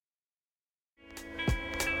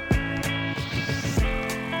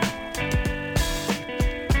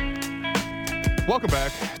 Welcome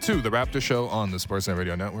back to the Raptor Show on the Sportsnet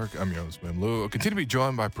Radio Network. I'm your host, Wim Lou. Continue to be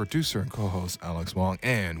joined by producer and co-host Alex Wong,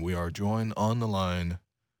 and we are joined on the line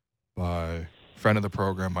by friend of the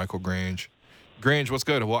program, Michael Grange. Grange, what's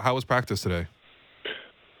good? How was practice today?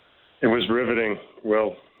 It was riveting.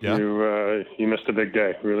 Well, yeah? You missed a big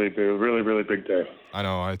day. Really big day. I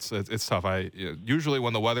know it's tough. Usually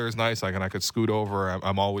when the weather is nice, I could scoot over.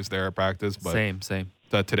 I'm always there at practice. But Same.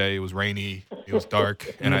 Today it was rainy. It was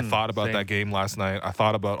dark, and I thought about that game last night. I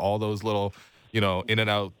thought about all those little, in and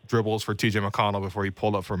out dribbles for TJ McConnell before he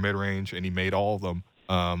pulled up for mid range, and he made all of them.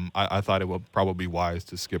 I thought it would probably be wise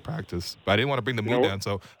to skip practice, but I didn't want to bring the mood down.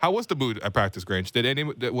 So, how was the mood at practice, Grange?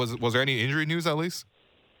 Was there any injury news at least?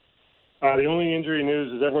 The only injury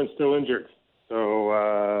news is everyone's still injured.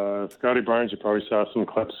 So, Scotty Barnes, you probably saw some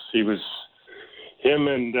clips. Him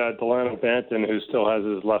and Delano Banton, who still has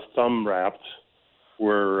his left thumb wrapped,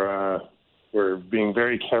 were being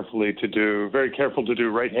very careful to do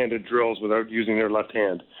right-handed drills without using their left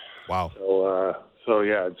hand. Wow. So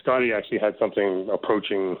yeah, Scotty actually had something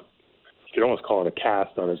approaching. You could almost call it a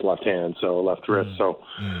cast on his left hand, so left wrist. So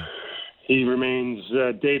he remains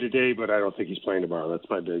day to day, but I don't think he's playing tomorrow. That's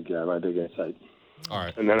my big insight. All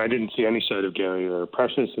right. And then I didn't see any sight of Gary or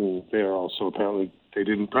Precious, and they are also apparently they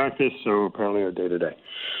didn't practice, so apparently are day to day.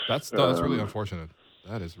 That's really unfortunate.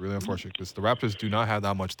 That is really unfortunate because the Raptors do not have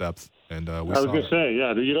that much depth, and I was going to say,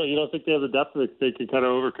 yeah. You don't think they have the depth that they can kind of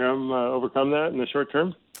overcome that in the short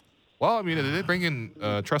term? Well, I mean, they did bring in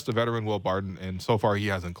trusted veteran Will Barton, and so far he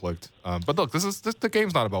hasn't clicked. But look, the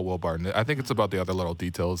game's not about Will Barton. I think it's about the other little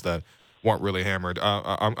details that weren't really hammered.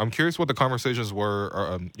 I'm curious what the conversations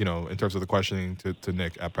were, in terms of the questioning to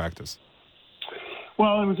Nick at practice.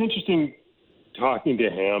 Well, it was interesting talking to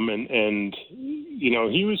him, and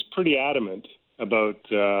he was pretty adamant about,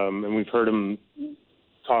 and we've heard him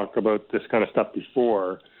talk about this kind of stuff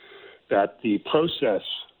before, that the process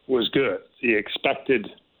was good. The expected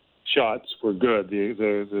shots were good.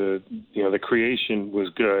 The creation was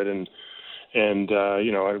good, and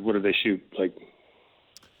what did they shoot, like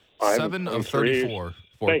 7 of 34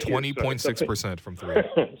 for 20.6% from three.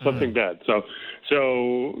 Something bad. So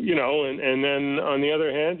and then on the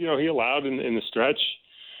other hand, he allowed in the stretch.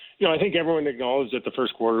 I think everyone acknowledged that the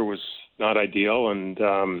first quarter was not ideal, and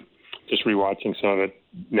just rewatching some of it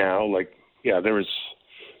now, there was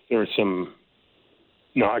some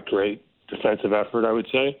not great defensive effort, I would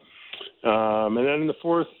say. And then in the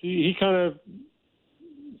fourth, he kind of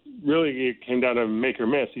really it came down to make or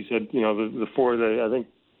miss. He said, the four that I think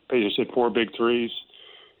Pacers hit 4 big threes.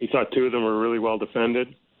 He thought 2 of them were really well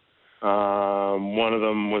defended. One of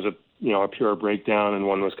them was a pure breakdown, and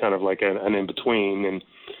one was kind of like an in between.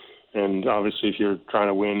 And obviously, if you're trying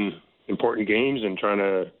to win important games and trying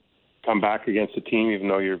to come back against a team, even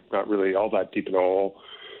though you're not really all that deep in the hole,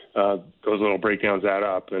 those little breakdowns add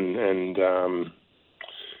up.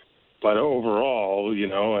 But overall,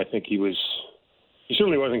 I think he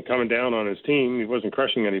certainly wasn't coming down on his team. He wasn't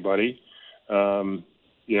crushing anybody.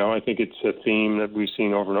 I think it's a theme that we've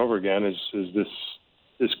seen over and over again is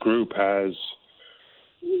this group has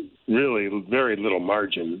really very little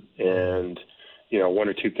margin, and one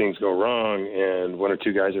or two things go wrong, and one or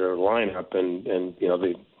two guys are out of the lineup, and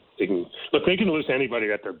they can lose to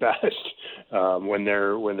anybody at their best. When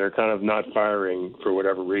they're kind of not firing for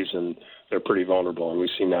whatever reason, they're pretty vulnerable, and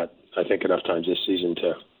we've seen that I think enough times this season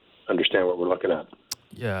to understand what we're looking at.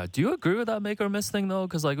 Yeah. Do you agree with that make or miss thing, though?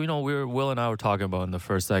 Because, Will and I were talking about in the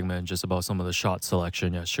first segment just about some of the shot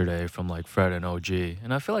selection yesterday from, Fred and OG.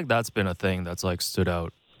 And I feel like that's been a thing that's, stood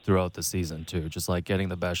out throughout the season, too. Just, getting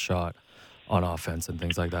the best shot on offense and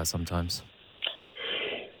things like that sometimes.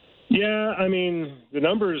 Yeah, I mean, the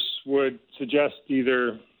numbers would suggest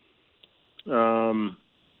either, they're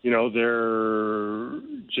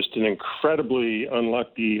just an incredibly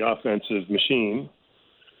unlucky offensive machine,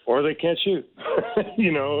 or they can't shoot,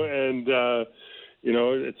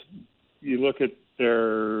 it's, you look at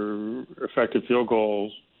their effective field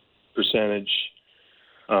goal percentage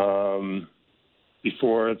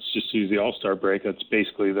before, it's just use the All-Star break. That's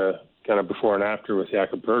basically the kind of before and after with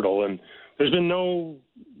Jakob Poeltl, and there's been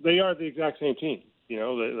they are the exact same team,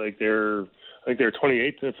 they're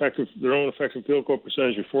 28th in their own effective field goal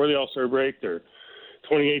percentage before the All-Star break. They're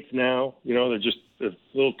 28th now, they're just a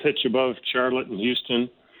little titch above Charlotte and Houston.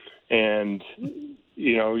 And,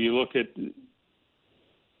 you look at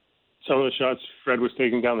some of the shots Fred was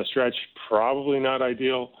taking down the stretch, probably not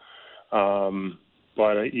ideal.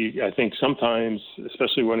 But I think sometimes,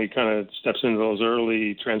 especially when he kind of steps into those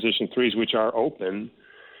early transition threes, which are open,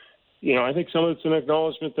 I think some of it's an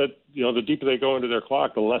acknowledgement that, the deeper they go into their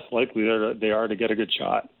clock, the less likely they are to get a good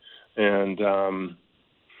shot. And, and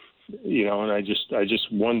I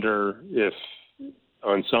just wonder if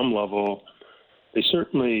on some level, they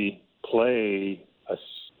certainly play a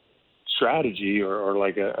strategy or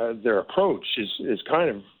their approach is kind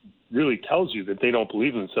of really tells you that they don't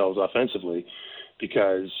believe in themselves offensively,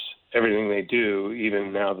 because everything they do,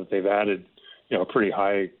 even now that they've added, a pretty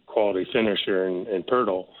high quality finisher in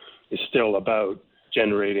Poeltl, is still about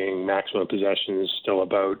generating maximum possessions, still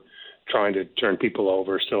about trying to turn people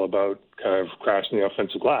over, still about kind of crashing the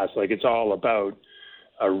offensive glass. It's all about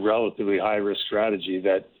a relatively high risk strategy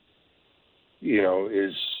that,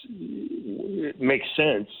 it makes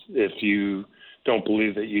sense if you don't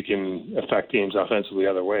believe that you can affect games offensively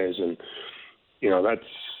other ways. And,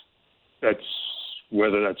 that's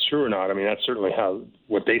whether that's true or not. I mean, that's certainly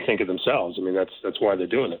what they think of themselves. I mean, that's why they're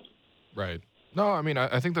doing it. Right. No, I mean,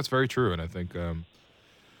 I think that's very true. And I think, I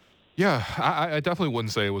definitely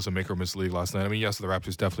wouldn't say it was a make or miss league last night. I mean, yes, the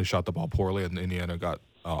Raptors definitely shot the ball poorly, and Indiana got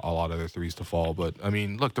a lot of their threes to fall. But, I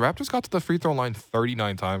mean, look, the Raptors got to the free throw line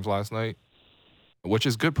 39 times last night, which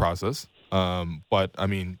is good process. But, I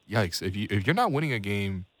mean, yikes. If you're not winning a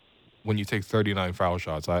game when you take 39 foul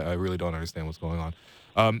shots, I really don't understand what's going on.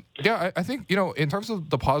 I think, in terms of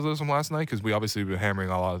the positives from last night, because we obviously been hammering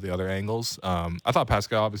a lot of the other angles, I thought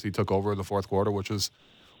Pascal obviously took over in the fourth quarter, which was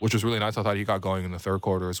really nice. I thought he got going in the third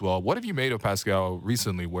quarter as well. What have you made of Pascal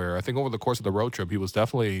recently, where I think over the course of the road trip, he was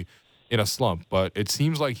definitely in a slump, but it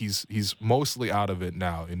seems like he's mostly out of it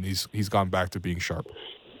now, and he's gone back to being sharp.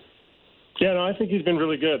 Yeah, no, I think he's been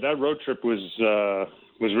really good. That road trip was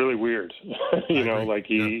really weird.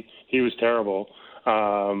 He was terrible.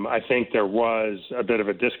 I think there was a bit of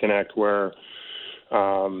a disconnect where,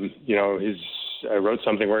 I wrote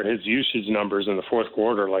something where his usage numbers in the fourth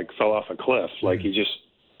quarter fell off a cliff. He just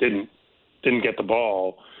didn't get the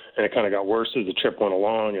ball, and it kind of got worse as the trip went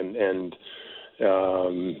along.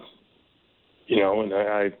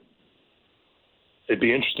 It'd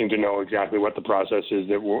be interesting to know exactly what the process is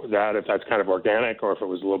that if that's kind of organic, or if it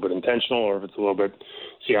was a little bit intentional, or if it's a little bit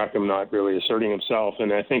Siakam not really asserting himself.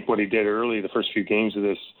 And I think what he did early, the first few games of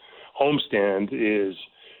this homestand, is,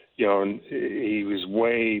 he was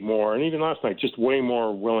way more, and even last night, just way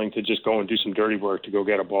more willing to just go and do some dirty work, to go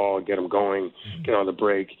get a ball and get him going, get on the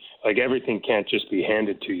break. Everything can't just be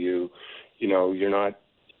handed to you. You're not,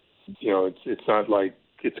 it's not like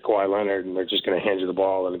it's Kawhi Leonard and they're just going to hand you the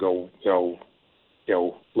ball and go,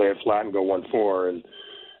 lay it flat and go 1-4,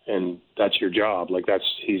 and that's your job.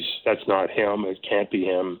 That's not him. It can't be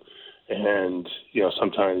him. And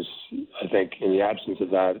sometimes I think in the absence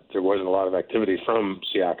of that, there wasn't a lot of activity from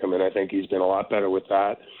Siakam, and I think he's been a lot better with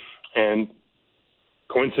that. And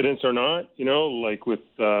coincidence or not, with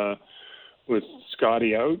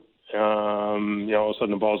Scotty out, all of a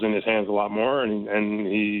sudden the ball's in his hands a lot more, and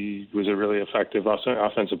he was a really effective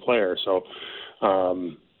offensive player. So.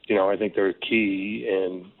 I think they're key,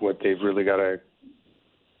 and what they've really got to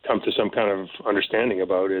come to some kind of understanding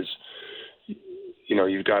about is,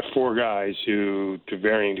 you've got four guys who, to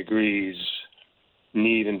varying degrees,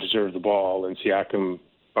 need and deserve the ball in Siakam,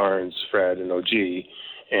 Barnes, Fred, and OG.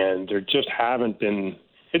 And there just haven't been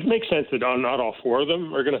 – it makes sense that not all four of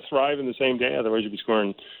them are going to thrive in the same day. Otherwise, you'd be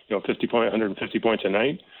scoring 150 points a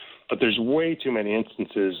night. But there's way too many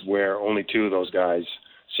instances where only two of those guys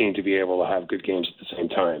seem to be able to have good games at the same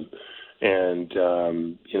time. And,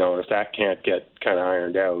 if that can't get kind of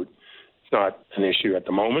ironed out, it's not an issue at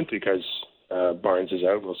the moment because Barnes is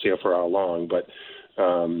out. We'll see for how long. But,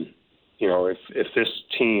 if this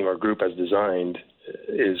team or group as designed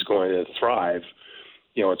is going to thrive,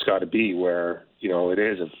 it's got to be where, it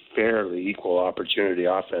is a fairly equal opportunity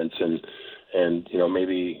offense. And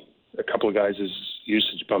maybe a couple of guys'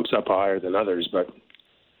 usage bumps up higher than others. But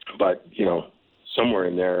somewhere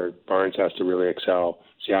in there, Barnes has to really excel.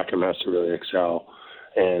 Siakam has to really excel.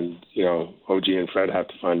 And, OG and Fred have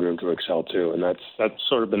to find room to excel too. And that's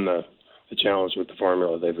sort of been the challenge with the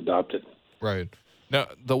formula they've adopted. Right. Now,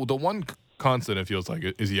 the one constant it feels like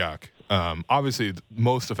is Yak. Obviously,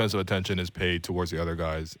 most defensive attention is paid towards the other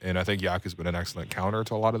guys. And I think Yak has been an excellent counter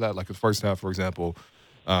to a lot of that. Like the first half, for example,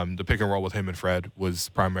 the pick and roll with him and Fred was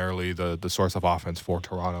primarily the source of offense for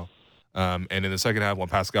Toronto. And in the second half, when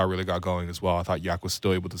Pascal really got going as well, I thought Yak was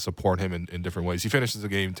still able to support him in different ways. He finishes the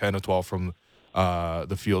game 10 of 12 from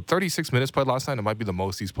the field. 36 minutes played last night. It might be the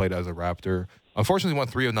most he's played as a Raptor. Unfortunately, went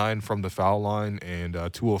 3 of 9 from the foul line and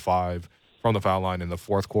 2 of 5 from the foul line in the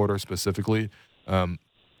fourth quarter specifically.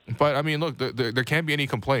 But, I mean, look, there can't be any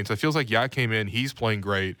complaints. It feels like Yak came in. He's playing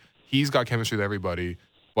great. He's got chemistry with everybody.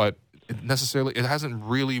 But it hasn't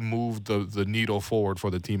really moved the needle forward for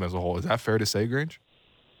the team as a whole. Is that fair to say, Grange?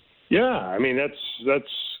 Yeah, I mean that's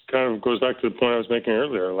kind of goes back to the point I was making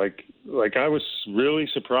earlier. Like I was really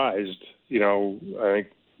surprised. I think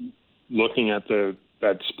looking at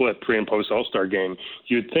that split pre and post All-Star game,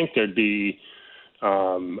 you'd think there'd be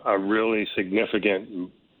a really significant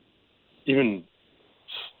even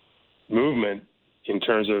movement in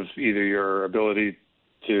terms of either your ability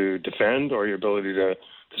to defend or your ability to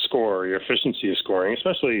score, or your efficiency of scoring,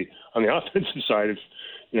 especially on the offensive side. If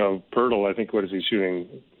Pirtle, I think, what is he shooting?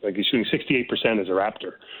 Like he's shooting 68% as a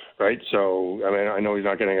Raptor, right? So, I mean, I know he's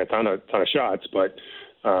not getting a ton of shots, but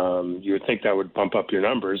you would think that would bump up your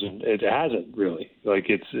numbers, and it hasn't really. Like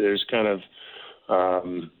there's kind of,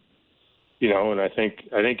 and I think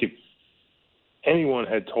if anyone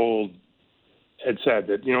had said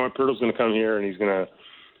that, Pirtle's going to come here and he's going to,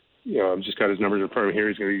 I've just got his numbers in front of me here.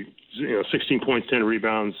 He's going to be, 16 points, 10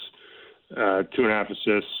 rebounds, 2.5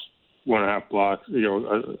 assists, 1.5 blocks,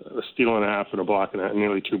 a steal and a half and a block and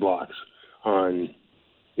nearly 2 blocks on,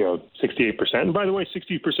 68%. And by the way,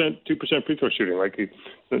 60%, 2% free throw shooting. Like,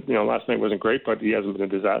 last night wasn't great, but he hasn't been a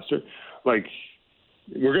disaster. Like,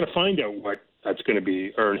 we're going to find out what that's going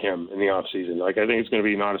to earn him in the offseason. Like, I think it's going to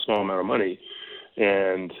be not a small amount of money.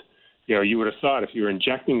 And, you would have thought if you were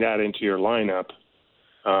injecting that into your lineup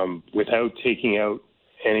without taking out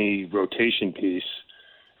any rotation piece,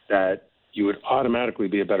 that you would automatically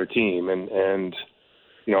be a better team. And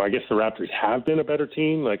I guess the Raptors have been a better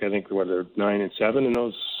team. Like, I think they're 9-7 in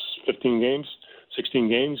those 16 games.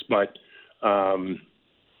 But,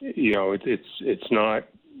 it's not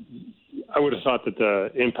 – I would have thought that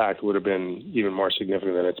the impact would have been even more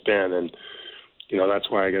significant than it's been. And, that's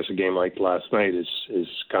why I guess a game like last night is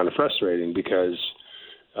kind of frustrating because,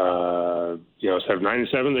 instead of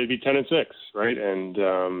 9-7, they'd be 10-6, right?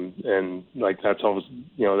 And like that's always,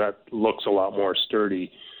 that looks a lot more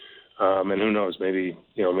sturdy. And who knows, maybe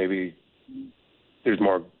there's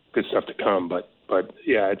more good stuff to come. But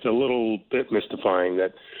yeah, it's a little bit mystifying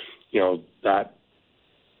that, that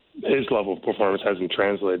his level of performance hasn't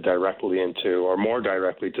translated directly into, or more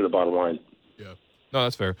directly to the bottom line. Yeah, no,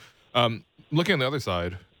 that's fair. Looking on the other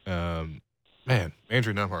side, man,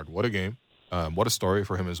 Andrew Nembhard, what a game. What a story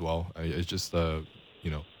for him as well. It's just,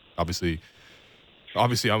 obviously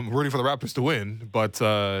I'm rooting for the Raptors to win, but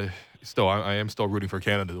still, I am still rooting for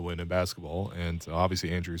Canada to win in basketball. And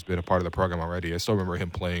obviously, Andrew's been a part of the program already. I still remember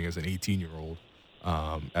him playing as an 18-year-old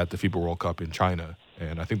at the FIBA World Cup in China.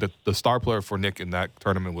 And I think that the star player for Nick in that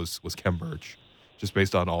tournament was Kem Birch, just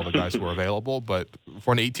based on all the guys who were available. But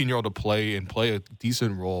for an 18-year-old to play a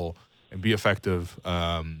decent role and be effective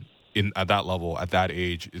at that level, at that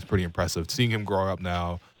age, is pretty impressive. Seeing him grow up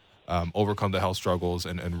now, overcome the health struggles,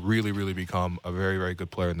 and really, really become a very, very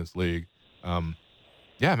good player in this league.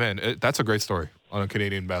 Yeah, man, that's a great story on a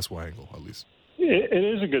Canadian basketball angle, at least. It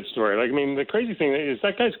is a good story. Like, I mean, the crazy thing is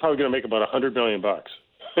that guy's probably going to make about $100 million,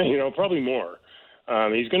 probably more.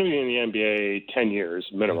 He's going to be in the NBA 10 years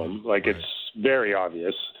minimum. Like, right. It's very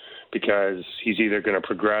obvious because he's either going to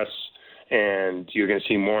progress and you're going to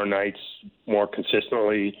see more nights more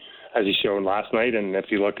consistently as he showed last night. And if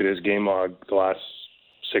you look at his game log the last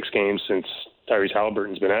 6 games since Tyrese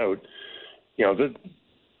Halliburton's been out.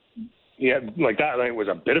 Like that night was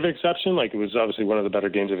a bit of an exception. Like, it was obviously one of the better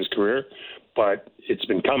games of his career, but it's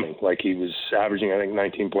been coming. Like, he was averaging, I think,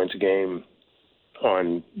 19 points a game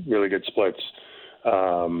on really good splits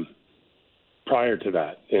prior to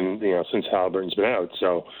that, since Halliburton's been out.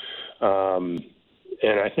 So,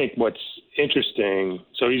 and I think what's interesting,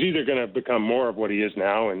 so he's either going to become more of what he is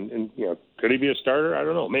now, and could he be a starter? I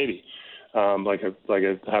don't know, maybe,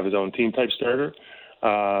 have his own team type starter.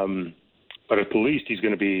 But at the least, he's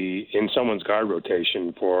going to be in someone's guard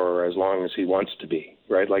rotation for as long as he wants to be,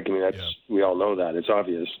 right? Like, I mean, we all know that. It's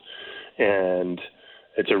obvious. And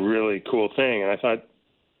it's a really cool thing. And I thought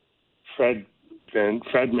Fred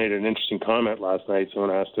made an interesting comment last night.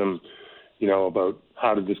 Someone asked him, about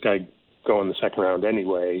how did this guy go in the second round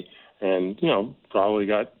anyway? And, probably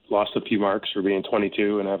lost a few marks for being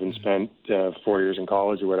 22 and having spent 4 years in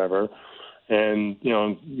college or whatever. And,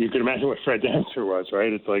 you can imagine what Fred's answer was,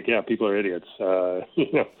 right? It's like, yeah, people are idiots.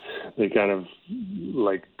 They kind of,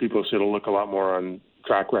 like, people should look a lot more on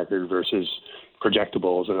track record versus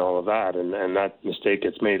projectables and all of that. And that mistake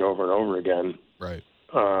gets made over and over again. Right.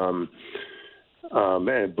 But,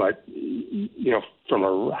 from a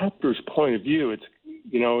Raptors point of view, it's,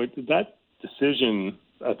 that decision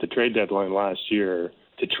at the trade deadline last year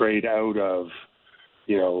to trade out of,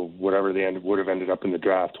 whatever they would have ended up in the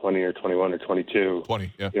draft, 20 or 21 or 22.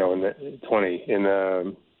 20, yeah. In the 20 in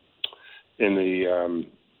the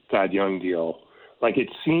Thad Young deal. Like, it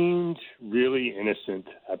seemed really innocent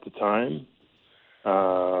at the time.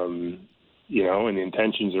 And the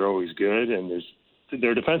intentions are always good, and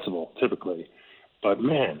they're defensible typically. But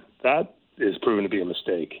man, that is proven to be a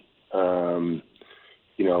mistake.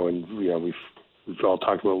 We've all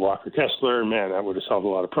talked about Walker Kessler. Man, that would have solved a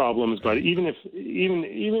lot of problems. But even if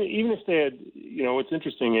they had, what's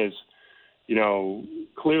interesting is,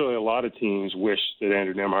 clearly a lot of teams wish that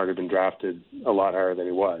Andrew Nembhard had been drafted a lot higher than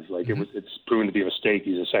he was. Like, it's proven to be a mistake.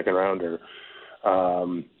 He's a second rounder.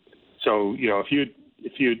 So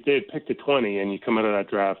if they had picked a 20 and you come out of that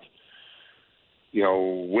draft,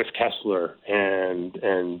 with Kessler and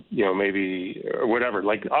maybe or whatever.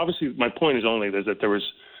 Like, obviously, my point is only that there were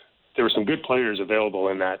some good players available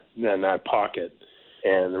in that pocket,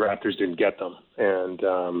 and the Raptors didn't get them. And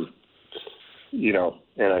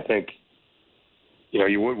and I think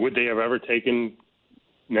would they have ever taken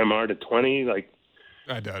Nembhard at 20? Like,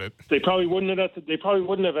 I doubt it. They probably wouldn't have at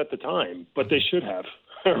the time, but they should have.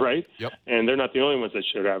 Right? Yep. And they're not the only ones that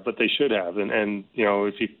should have, but they should have. And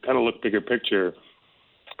if you kind of look bigger picture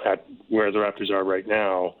at where the Raptors are right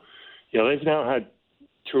now, they've now had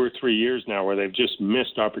 2 or 3 years now where they've just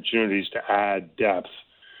missed opportunities to add depth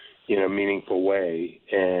in a meaningful way,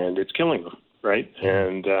 and it's killing them, right?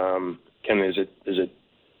 And is it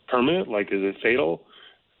permanent? Like, is it fatal?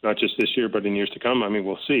 Not just this year, but in years to come? I mean,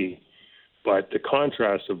 we'll see. But the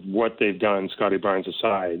contrast of what they've done, Scotty Barnes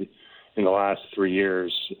aside, in the last 3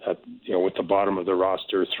 years, with the bottom of the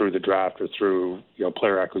roster through the draft or through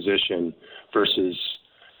player acquisition versus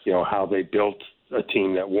how they built a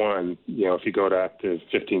team that won. If you go back to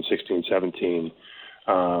 15, 16, 17,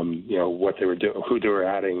 what they were doing, who they were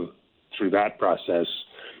adding through that process.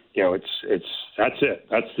 That's it.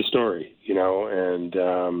 That's the story. And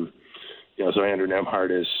so Andrew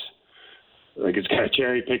Nembhard is. Like, it's kind of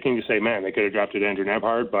cherry picking to say, man, they could have drafted Andrew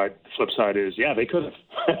Nembhard, but the flip side is, yeah, they could have,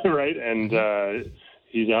 right? And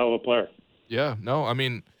he's a hell of a player. Yeah, no, I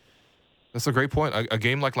mean, that's a great point. A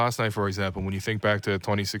game like last night, for example, when you think back to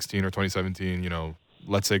 2016 or 2017,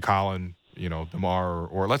 let's say Colin, DeMar,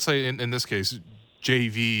 or let's say in this case,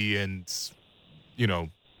 JV and,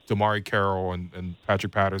 Damari Carroll and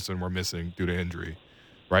Patrick Patterson were missing due to injury,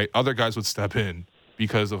 right? Other guys would step in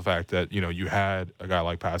because of the fact that, you had a guy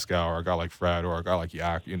like Pascal or a guy like Fred or a guy like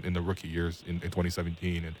Yak in the rookie years in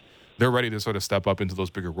 2017. And they're ready to sort of step up into those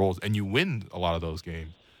bigger roles. And you win a lot of those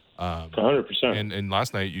games. 100%. And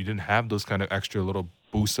last night, you didn't have those kind of extra little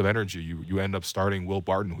boosts of energy. You end up starting Will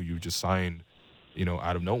Barton, who you just signed,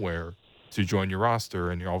 out of nowhere to join your roster.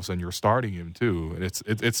 And all of a sudden, you're starting him, too. And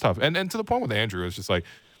it's tough. And to the point with Andrew, it's just like,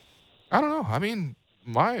 I don't know. I mean,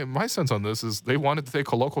 my sense on this is they wanted to take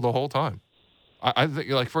Koloko the whole time. I think,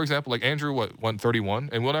 like, for example, like Andrew went 31,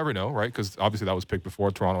 and we'll never know, right? Because obviously that was picked before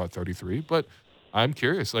Toronto at 33. But I'm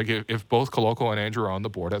curious, like, if both Koloko and Andrew are on the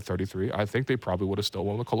board at 33, I think they probably would have still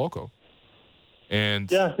won with Koloko.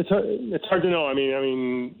 And yeah, it's hard to know. I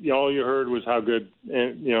mean, all you heard was how good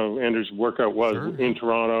Andrew's workout was in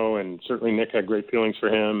Toronto, and certainly Nick had great feelings for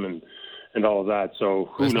him and all of that. So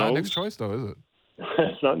who knows? It's not Nick's choice, though, is it?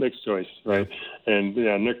 It's not Nick's choice, right? Yeah. And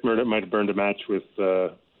Nick Murdoch might have burned a match with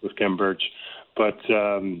Kem Birch. But,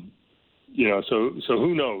 so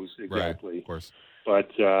who knows exactly? Right, of course. But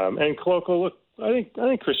and Koloko, look, I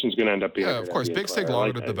think Christian's going to end up being. Yeah, of course. Bigs take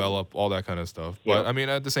longer to develop, all that kind of stuff. But I mean,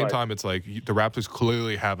 at the same time, it's like the Raptors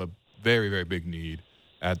clearly have a very, very big need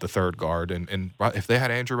at the third guard, and if they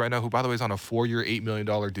had Andrew right now, who by the way is on a 4-year, $8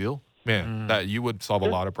 million deal, man, that you would solve a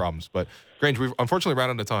lot of problems. But Grange, we've unfortunately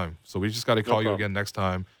ran out of time, so we just got to call you again next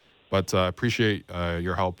time. But appreciate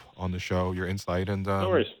your help on the show, your insight, and no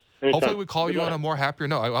worries. Anytime. Hopefully we call you on a more happier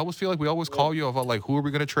note. I always feel like we always call you about like who are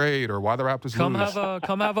we going to trade or why the Raptors lose.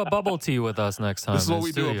 Come have a bubble tea with us next time. This is what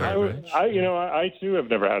we do. I too have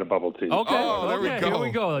never had a bubble tea. Okay, there we go. Here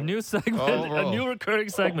we go. A new segment, a new recurring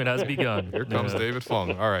segment has begun. Here comes David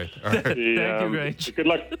Fung. All right. Thank you, Grange. Good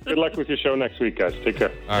luck with your show next week, guys. Take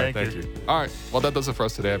care. All right, thank you. All right, well, that does it for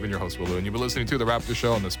us today. I've been your host, Will, and you've been listening to The Raptors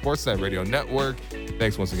Show on the Sportsnet Radio Network.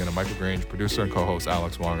 Thanks once again to Michael Grange, producer and co-host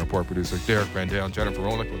Alex Wong, report producer Derek Vandale, and Jennifer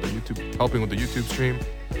Rolick with the YouTube, helping with the YouTube stream.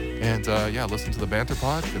 And, listen to the Banter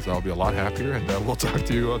Pod because I'll be a lot happier, and we'll talk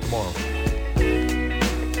to you tomorrow.